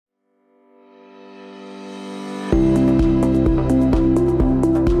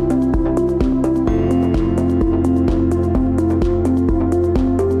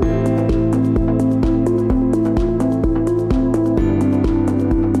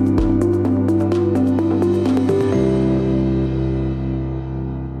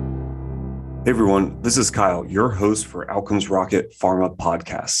everyone, this is Kyle, your host for Outcomes Rocket Pharma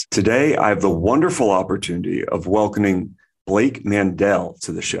Podcast. Today, I have the wonderful opportunity of welcoming Blake Mandel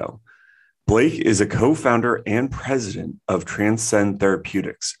to the show. Blake is a co-founder and president of Transcend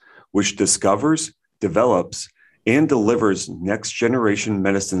Therapeutics, which discovers, develops, and delivers next-generation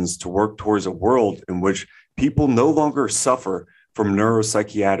medicines to work towards a world in which people no longer suffer from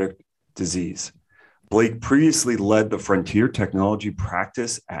neuropsychiatric disease. Blake previously led the frontier technology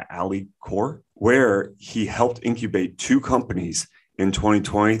practice at AliCor, where he helped incubate two companies in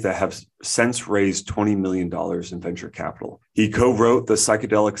 2020 that have since raised $20 million in venture capital. He co-wrote the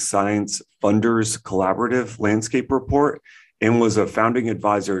Psychedelic Science Funders Collaborative Landscape Report and was a founding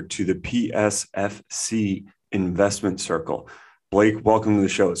advisor to the PSFC Investment Circle. Blake, welcome to the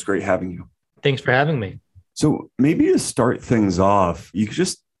show. It's great having you. Thanks for having me. So maybe to start things off, you could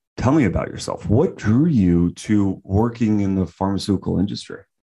just tell me about yourself. What drew you to working in the pharmaceutical industry?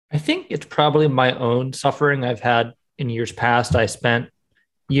 I think it's probably my own suffering I've had in years past. I spent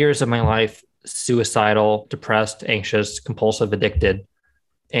years of my life suicidal, depressed, anxious, compulsive, addicted.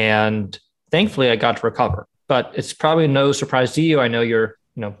 And thankfully, I got to recover. But it's probably no surprise to you. I know you're,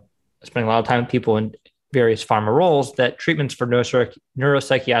 spending a lot of time with people in various pharma roles, that treatments for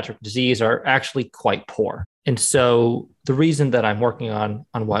neuropsychiatric disease are actually quite poor. And so the reason that I'm working on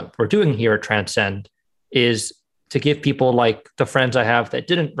what we're doing here at Transcend is to give people like the friends I have that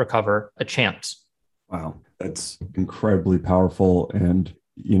didn't recover a chance. Wow, that's incredibly powerful. And,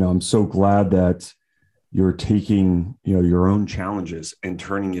 I'm so glad that you're taking, your own challenges and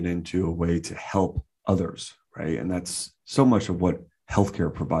turning it into a way to help others, right? And that's so much of what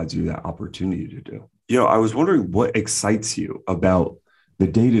healthcare provides you that opportunity to do. I was wondering what excites you about the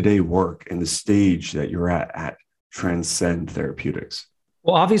day-to-day work and the stage that you're at Transcend Therapeutics.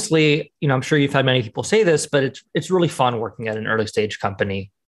 Well, obviously, I'm sure you've had many people say this, but it's really fun working at an early stage company.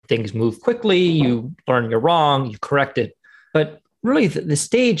 Things move quickly, you learn you're wrong, you correct it. But really the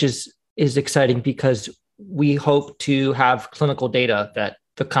stage is exciting because we hope to have clinical data that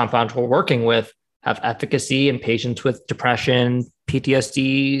the compounds we're working with have efficacy in patients with depression,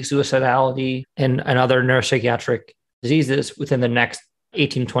 PTSD, suicidality, and other neuropsychiatric diseases within the next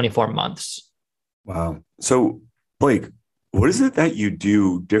 18 to 24 months. Wow. So, Blake, what is it that you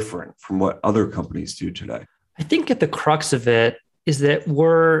do different from what other companies do today? I think at the crux of it is that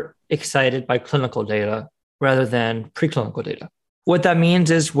we're excited by clinical data rather than preclinical data. What that means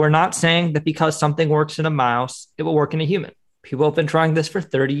is we're not saying that because something works in a mouse, it will work in a human. People have been trying this for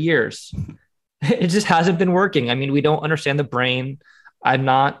 30 years. It just hasn't been working. I mean, we don't understand the brain. I'm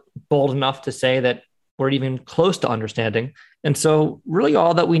not bold enough to say that we're even close to understanding. And so really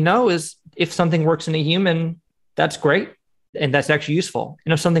all that we know is if something works in a human, that's great. And that's actually useful.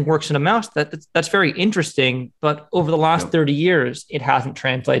 And if something works in a mouse, that's very interesting. But over the last 30 years, it hasn't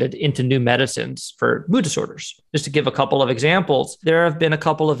translated into new medicines for mood disorders. Just to give a couple of examples, there have been a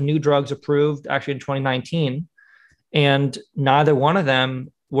couple of new drugs approved actually in 2019, and neither one of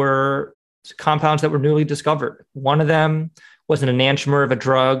them were compounds that were newly discovered. One of them was an enantiomer of a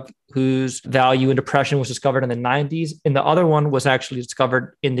drug whose value in depression was discovered in the 90s. And the other one was actually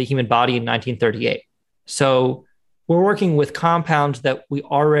discovered in the human body in 1938. So we're working with compounds that we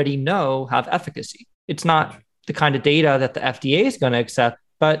already know have efficacy. It's not the kind of data that the FDA is going to accept,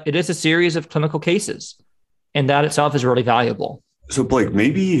 but it is a series of clinical cases. And that itself is really valuable. So Blake,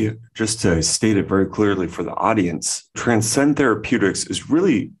 maybe just to state it very clearly for the audience, Transcend Therapeutics is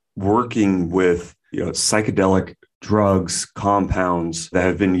really working with psychedelic drugs, compounds that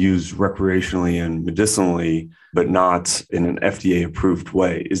have been used recreationally and medicinally, but not in an FDA-approved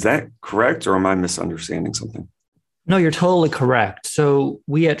way. Is that correct, or am I misunderstanding something? No, you're totally correct. So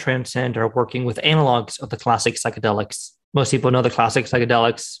we at Transcend are working with analogs of the classic psychedelics. Most people know the classic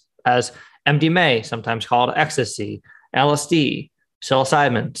psychedelics as MDMA, sometimes called ecstasy, LSD,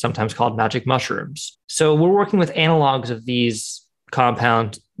 psilocybin, sometimes called magic mushrooms. So we're working with analogs of these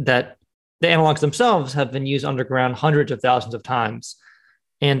compounds that the analogs themselves have been used underground hundreds of thousands of times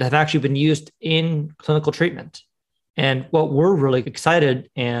and have actually been used in clinical treatment. And what we're really excited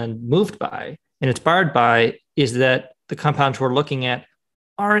and moved by and inspired by is that the compounds we're looking at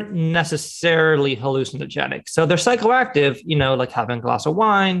aren't necessarily hallucinogenic. So they're psychoactive, like having a glass of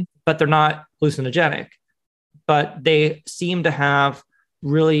wine, but they're not hallucinogenic. But they seem to have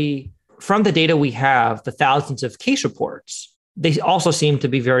really, from the data we have, the thousands of case reports, they also seem to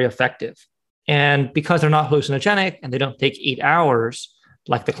be very effective. And because they're not hallucinogenic and they don't take 8 hours,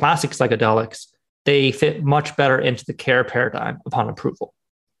 like the classic psychedelics, they fit much better into the care paradigm upon approval.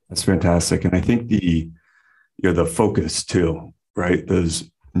 That's fantastic. And I think the focus too, right? Those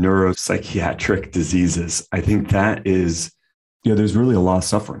neuropsychiatric diseases, I think that is Yeah, there's really a lot of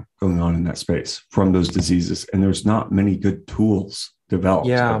suffering going on in that space from those diseases. And there's not many good tools developed,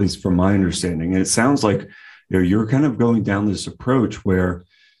 at least from my understanding. And it sounds like you're kind of going down this approach where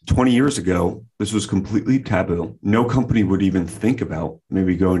 20 years ago, this was completely taboo. No company would even think about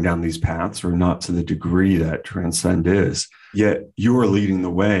maybe going down these paths, or not to the degree that Transcend is. Yet you are leading the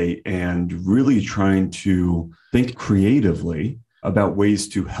way and really trying to think creatively about ways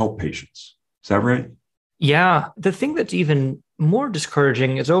to help patients. Is that right? Yeah. The thing that's even more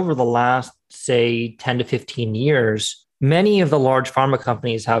discouraging is over the last, say, 10 to 15 years, many of the large pharma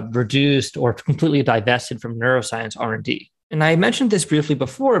companies have reduced or completely divested from neuroscience R&D. And I mentioned this briefly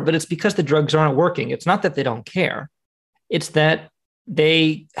before, but it's because the drugs aren't working. It's not that they don't care. It's that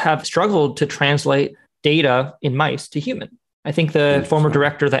they have struggled to translate data in mice to human. I think the former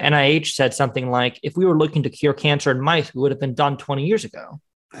director of the NIH said something like, if we were looking to cure cancer in mice, it would have been done 20 years ago.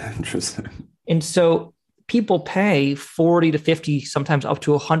 Interesting. And so people pay 40 to 50, sometimes up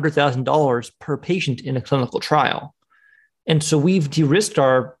to $100,000 per patient in a clinical trial. And so we've de-risked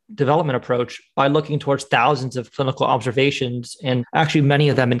our development approach by looking towards thousands of clinical observations, and actually many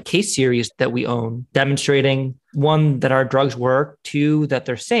of them in case series that we own, demonstrating, one, that our drugs work, two, that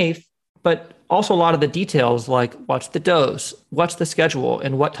they're safe, but also a lot of the details like what's the dose, what's the schedule,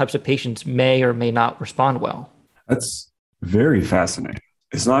 and what types of patients may or may not respond well. That's very fascinating.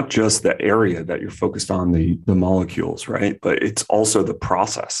 It's not just the area that you're focused on, the molecules, right? But it's also the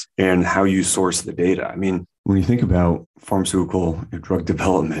process and how you source the data. I mean, when you think about pharmaceutical drug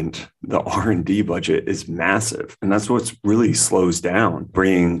development, the R&D budget is massive. And that's what really slows down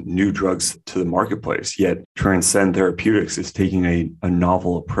bringing new drugs to the marketplace. Yet Transcend Therapeutics is taking a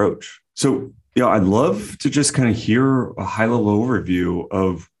novel approach. So, I'd love to just kind of hear a high-level overview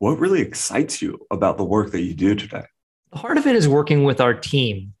of what really excites you about the work that you do today. The heart of it is working with our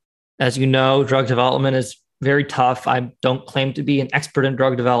team. As you know, drug development is very tough. I don't claim to be an expert in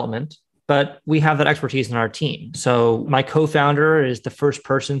drug development, but we have that expertise in our team. So my co-founder is the first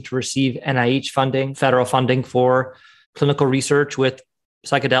person to receive NIH funding, federal funding for clinical research with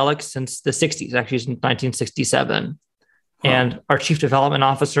psychedelics since the 60s, actually since 1967. Huh. And our chief development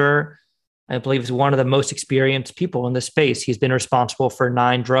officer, I believe, is one of the most experienced people in this space. He's been responsible for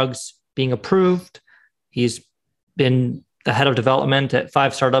 9 drugs being approved. He's been the head of development at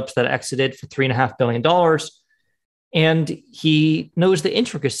 5 startups that exited for $3.5 billion. And he knows the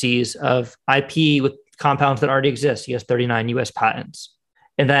intricacies of IP with compounds that already exist. He has 39 US patents.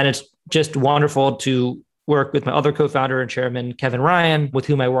 And then it's just wonderful to work with my other co-founder and chairman, Kevin Ryan, with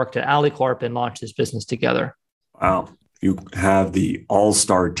whom I worked at Alicorp and launched this business together. Wow. You have the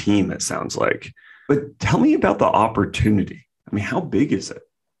all-star team, it sounds like. But tell me about the opportunity. I mean, how big is it?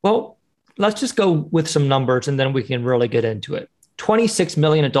 Well, let's just go with some numbers and then we can really get into it. 26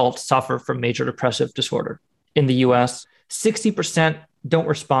 million adults suffer from major depressive disorder in the US. 60% don't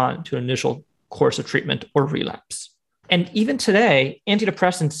respond to an initial course of treatment or relapse. And even today,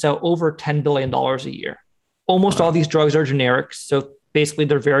 antidepressants sell over $10 billion a year. Almost all these drugs are generics. So basically,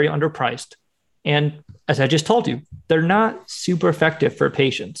 they're very underpriced. And as I just told you, they're not super effective for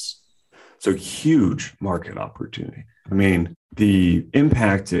patients. So huge market opportunity. I mean, the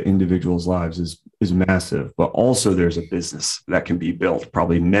impact to individuals' lives is massive, but also there's a business that can be built,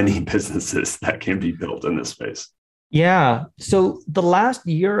 probably many businesses that can be built in this space. Yeah. So the last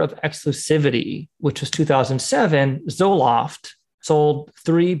year of exclusivity, which was 2007, Zoloft sold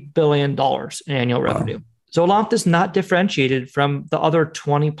 $3 billion in annual revenue. Wow. Zoloft is not differentiated from the other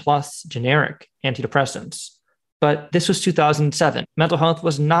 20 plus generic antidepressants. But this was 2007. Mental health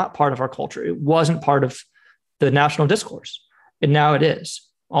was not part of our culture. It wasn't part of the national discourse. And now it is.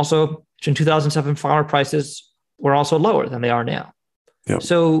 Also, in 2007, pharma prices were also lower than they are now. Yep.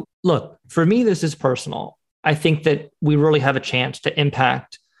 So look, for me, this is personal. I think that we really have a chance to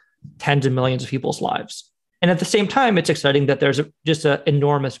impact tens of millions of people's lives. And at the same time, it's exciting that there's just an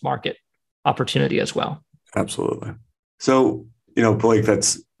enormous market opportunity as well. Absolutely. So, Blake,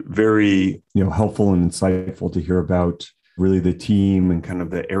 that's very, helpful and insightful to hear about really the team and kind of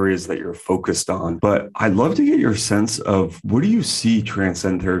the areas that you're focused on. But I'd love to get your sense of what do you see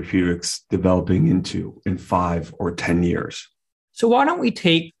Transcend Therapeutics developing into in 5 or 10 years? So why don't we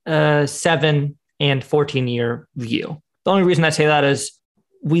take a 7 and 14-year view? The only reason I say that is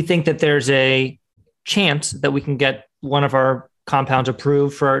we think that there's a chance that we can get one of our compounds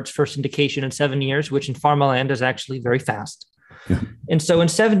approved for its first indication in 7 years, which in pharma land is actually very fast. Yeah. And so in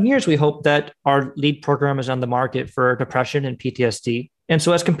 7 years, we hope that our lead program is on the market for depression and PTSD. And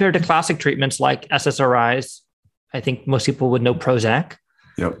so as compared to classic treatments like SSRIs, I think most people would know Prozac.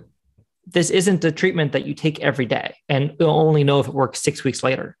 Yep. This isn't a treatment that you take every day and you'll only know if it works 6 weeks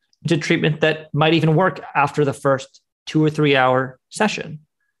later. It's a treatment that might even work after the first 2 or 3 hour session.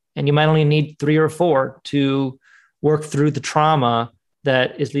 And you might only need 3 or 4 to work through the trauma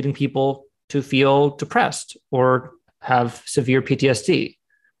that is leading people to feel depressed or have severe PTSD.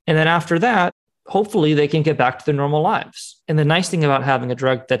 And then after that, hopefully they can get back to their normal lives. And the nice thing about having a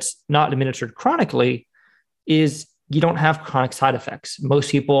drug that's not administered chronically is you don't have chronic side effects.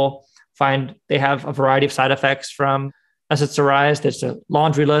 Most people find they have a variety of side effects from SSRIs. There's a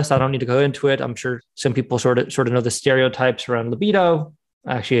laundry list. I don't need to go into it. I'm sure some people sort of know the stereotypes around libido.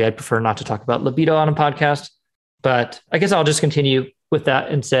 Actually, I prefer not to talk about libido on a podcast, but I guess I'll just continue with that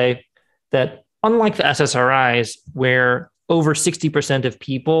and say that unlike the SSRIs, where over 60% of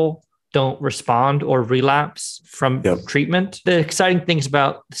people don't respond or relapse from treatment, the exciting things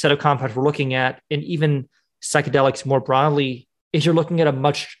about the set of compounds we're looking at, and even psychedelics more broadly, is you're looking at a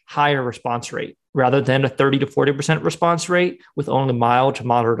much higher response rate. Rather than a 30 to 40% response rate with only mild to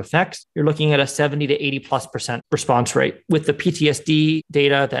moderate effects, you're looking at a 70 to 80+% response rate. With the PTSD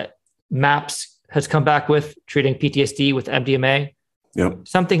data that MAPS has come back with, treating PTSD with MDMA,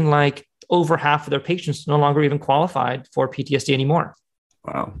 something like over half of their patients no longer even qualified for PTSD anymore.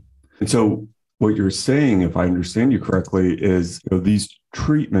 Wow. And so what you're saying, if I understand you correctly, is these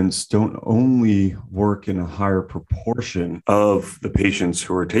treatments don't only work in a higher proportion of the patients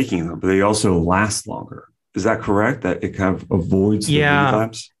who are taking them, but they also last longer. Is that correct? That it kind of avoids the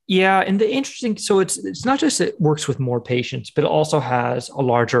relapse? Yeah. And the interesting, so it's not just it works with more patients, but it also has a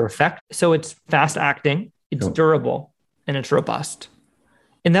larger effect. So it's fast acting, it's durable, and it's robust.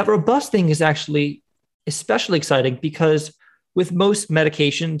 And that robust thing is actually especially exciting because with most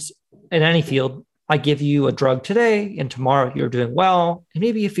medications in any field, I give you a drug today and tomorrow you're doing well. And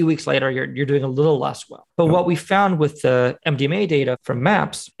maybe a few weeks later, you're doing a little less well. But what we found with the MDMA data from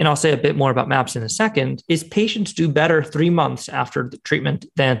MAPS, and I'll say a bit more about MAPS in a second, is patients do better 3 months after the treatment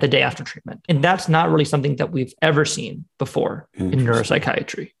than the day after treatment. And that's not really something that we've ever seen before in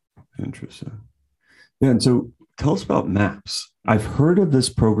neuropsychiatry. Interesting. Yeah. And so tell us about MAPS. I've heard of this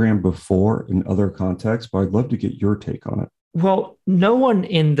program before in other contexts, but I'd love to get your take on it. Well, no one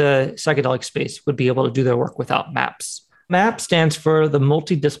in the psychedelic space would be able to do their work without MAPS. MAPS stands for the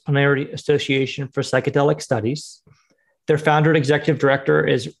Multidisciplinary Association for Psychedelic Studies. Their founder and executive director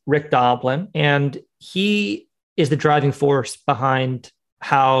is Rick Doblin, and he is the driving force behind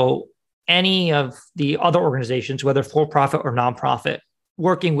how any of the other organizations, whether for-profit or nonprofit,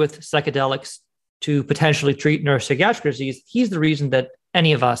 working with psychedelics to potentially treat neuropsychiatric disease, he's the reason that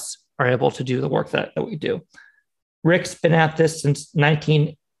any of us are able to do the work that we do. Rick's been at this since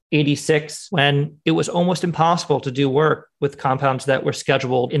 1986, when it was almost impossible to do work with compounds that were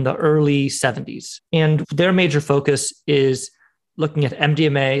scheduled in the early 70s. And their major focus is looking at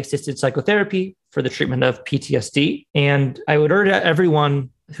MDMA-assisted psychotherapy for the treatment of PTSD. And I would urge everyone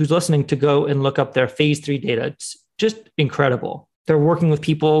who's listening to go and look up their phase 3 data. It's just incredible. They're working with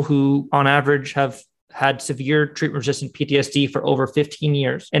people who, on average, have had severe treatment-resistant PTSD for over 15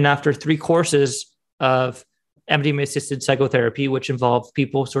 years. And after 3 courses of MDMA-assisted psychotherapy, which involved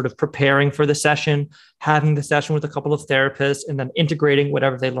people sort of preparing for the session, having the session with a couple of therapists, and then integrating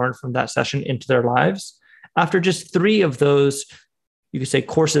whatever they learned from that session into their lives. After just 3 of those, you could say,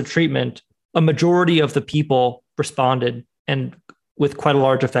 courses of treatment, a majority of the people responded, and with quite a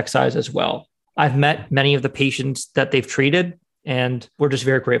large effect size as well. I've met many of the patients that they've treated, and we're just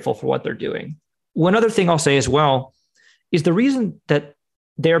very grateful for what they're doing. One other thing I'll say as well is the reason that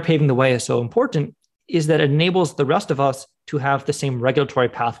they're paving the way is so important is that it enables the rest of us to have the same regulatory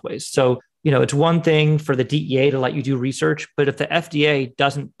pathways. So, it's one thing for the DEA to let you do research, but if the FDA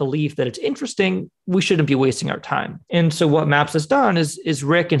doesn't believe that it's interesting, we shouldn't be wasting our time. And so what MAPS has done is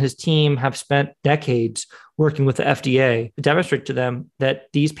Rick and his team have spent decades working with the FDA to demonstrate to them that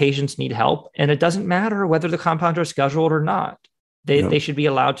these patients need help. And it doesn't matter whether the compounds are scheduled or not. They should be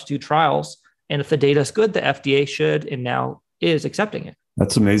allowed to do trials. And if the data is good, the FDA should and now is accepting it.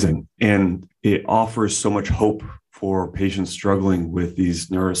 That's amazing. And it offers so much hope for patients struggling with these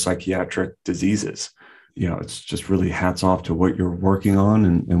neuropsychiatric diseases. It's just really hats off to what you're working on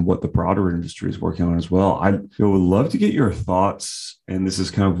and what the broader industry is working on as well. I would love to get your thoughts, and this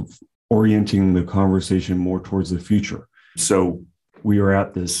is kind of orienting the conversation more towards the future. So we are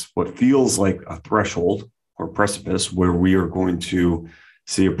at this, what feels like a threshold or precipice, where we are going to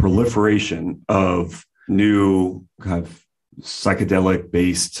see a proliferation of new kind of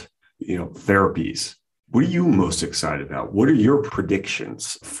psychedelic-based, therapies. What are you most excited about? What are your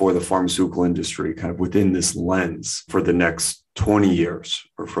predictions for the pharmaceutical industry kind of within this lens for the next 20 years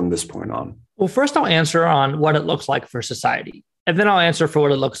or from this point on? Well, first I'll answer on what it looks like for society. And then I'll answer for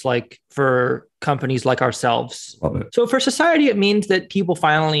what it looks like for companies like ourselves. Love it. So for society, it means that people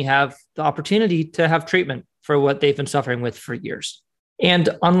finally have the opportunity to have treatment for what they've been suffering with for years. And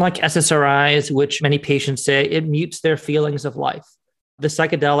unlike SSRIs, which many patients say, it mutes their feelings of life. The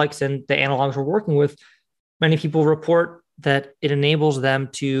psychedelics and the analogs we're working with, many people report that it enables them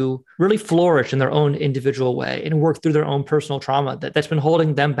to really flourish in their own individual way and work through their own personal trauma that's been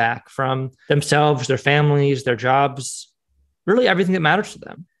holding them back from themselves, their families, their jobs, really everything that matters to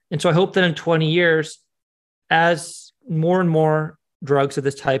them. And so I hope that in 20 years, as more and more drugs of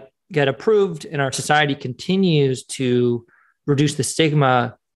this type get approved and our society continues to reduce the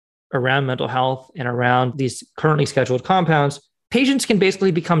stigma around mental health and around these currently scheduled compounds, patients can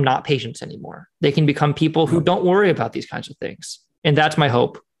basically become not patients anymore. They can become people who don't worry about these kinds of things. And that's my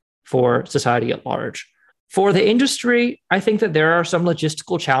hope for society at large. For the industry, I think that there are some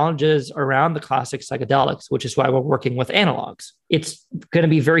logistical challenges around the classic psychedelics, which is why we're working with analogs. It's going to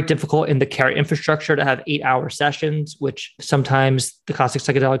be very difficult in the care infrastructure to have 8-hour sessions, which sometimes the classic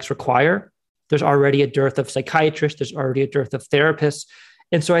psychedelics require. There's already a dearth of psychiatrists. There's already a dearth of therapists.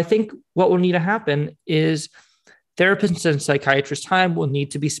 And so I think what will need to happen is therapists and psychiatrists' time will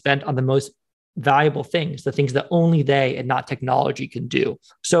need to be spent on the most valuable things, the things that only they and not technology can do.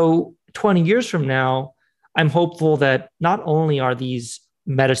 So 20 years from now, I'm hopeful that not only are these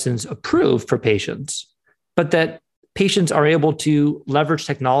medicines approved for patients, but that patients are able to leverage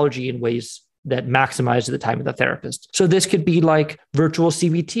technology in ways that maximize the time of the therapist. So this could be like virtual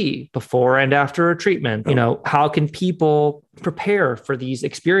CBT before and after a treatment. How can people prepare for these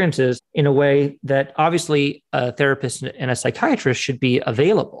experiences in a way that obviously a therapist and a psychiatrist should be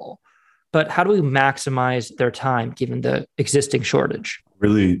available, but how do we maximize their time given the existing shortage?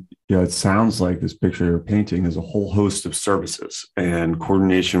 Really, it sounds like this picture you're painting is a whole host of services and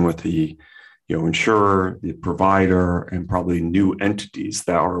coordination with the insurer, the provider, and probably new entities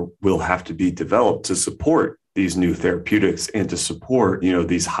that will have to be developed to support these new therapeutics and to support,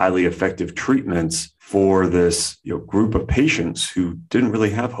 these highly effective treatments for this, group of patients who didn't really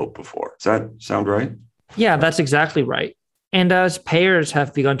have hope before. Does that sound right? Yeah, that's exactly right. And as payers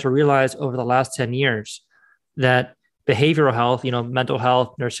have begun to realize over the last 10 years that behavioral health, mental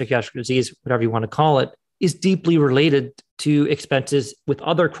health, neuropsychiatric disease, whatever you want to call it, is deeply related to expenses with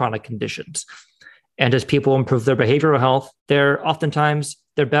other chronic conditions. And as people improve their behavioral health, they're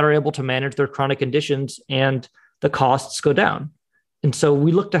better able to manage their chronic conditions and the costs go down. And so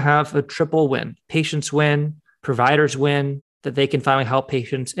we look to have a triple win. Patients win, providers win, that they can finally help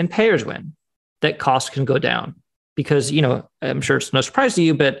patients, and payers win, that costs can go down. Because, I'm sure it's no surprise to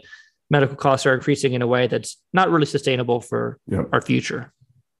you, but medical costs are increasing in a way that's not really sustainable for our future.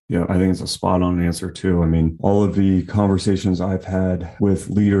 Yeah, I think it's a spot on answer too. I mean, all of the conversations I've had with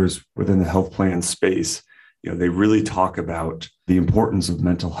leaders within the health plan space, they really talk about the importance of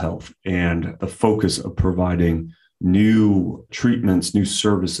mental health and the focus of providing new treatments, new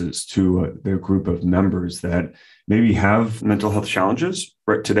services to their group of members that maybe have mental health challenges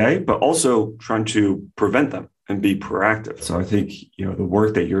right today, but also trying to prevent them and be proactive. So I think, the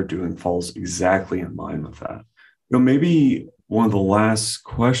work that you're doing falls exactly in line with that. Maybe one of the last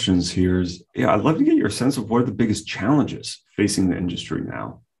questions here is, I'd love to get your sense of what are the biggest challenges facing the industry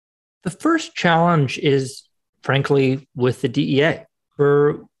now. The first challenge is, frankly, with the DEA.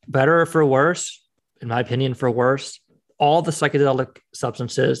 For better or for worse, in my opinion, for worse, all the psychedelic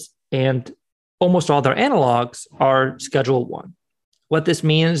substances and almost all their analogs are Schedule 1. What this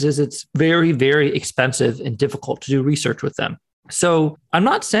means is it's very, very expensive and difficult to do research with them. So I'm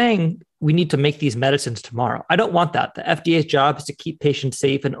not saying we need to make these medicines tomorrow. I don't want that. The FDA's job is to keep patients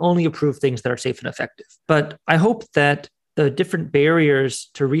safe and only approve things that are safe and effective. But I hope that the different barriers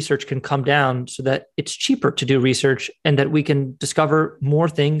to research can come down so that it's cheaper to do research and that we can discover more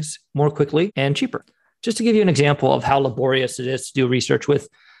things more quickly and cheaper. Just to give you an example of how laborious it is to do research with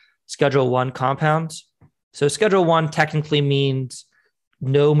Schedule 1 compounds. So Schedule 1 technically means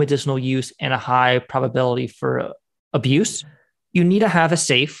no medicinal use and a high probability for abuse. You need to have a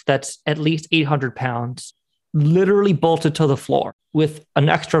safe that's at least 800 pounds, literally bolted to the floor with an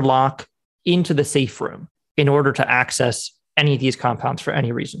extra lock into the safe room in order to access any of these compounds for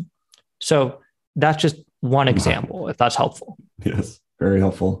any reason. So that's just one example, if that's helpful. Yes, very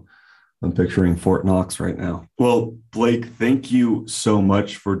helpful. I'm picturing Fort Knox right now. Well, Blake, thank you so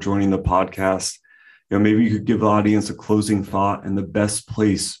much for joining the podcast. Maybe you could give the audience a closing thought and the best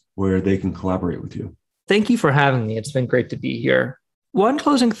place where they can collaborate with you. Thank you for having me. It's been great to be here. One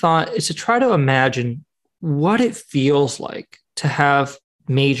closing thought is to try to imagine what it feels like to have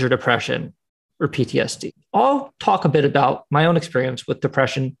major depression or PTSD. I'll talk a bit about my own experience with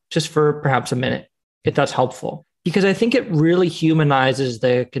depression just for perhaps a minute, if that's helpful, because I think it really humanizes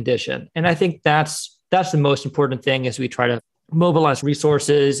the condition. And I think that's the most important thing as we try to mobilize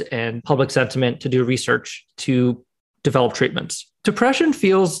resources and public sentiment to do research to develop treatments. Depression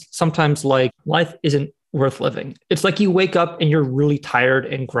feels sometimes like life isn't worth living. It's like you wake up and you're really tired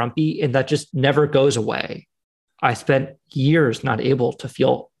and grumpy, and that just never goes away. I spent years not able to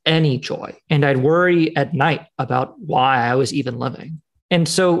feel any joy, and I'd worry at night about why I was even living. And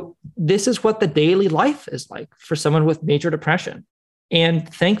so this is what the daily life is like for someone with major depression.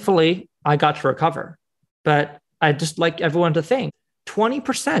 And thankfully, I got to recover. But I'd just like everyone to think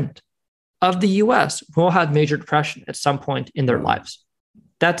 20% of the US will have major depression at some point in their lives.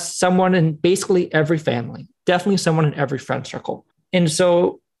 That's someone in basically every family, definitely someone in every friend circle. And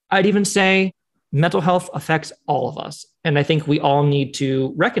so I'd even say mental health affects all of us. And I think we all need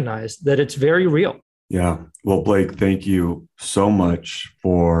to recognize that it's very real. Yeah. Well, Blake, thank you so much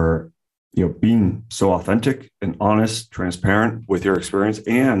for being so authentic and honest, transparent with your experience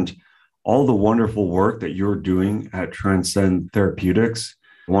and all the wonderful work that you're doing at Transcend Therapeutics.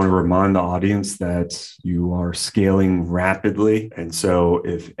 I want to remind the audience that you are scaling rapidly. And so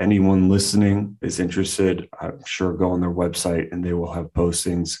if anyone listening is interested, I'm sure go on their website and they will have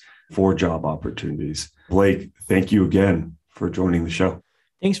postings for job opportunities. Blake, thank you again for joining the show.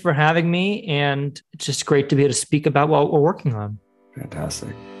 Thanks for having me. And it's just great to be able to speak about what we're working on.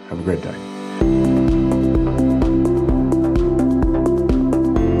 Fantastic. Have a great day.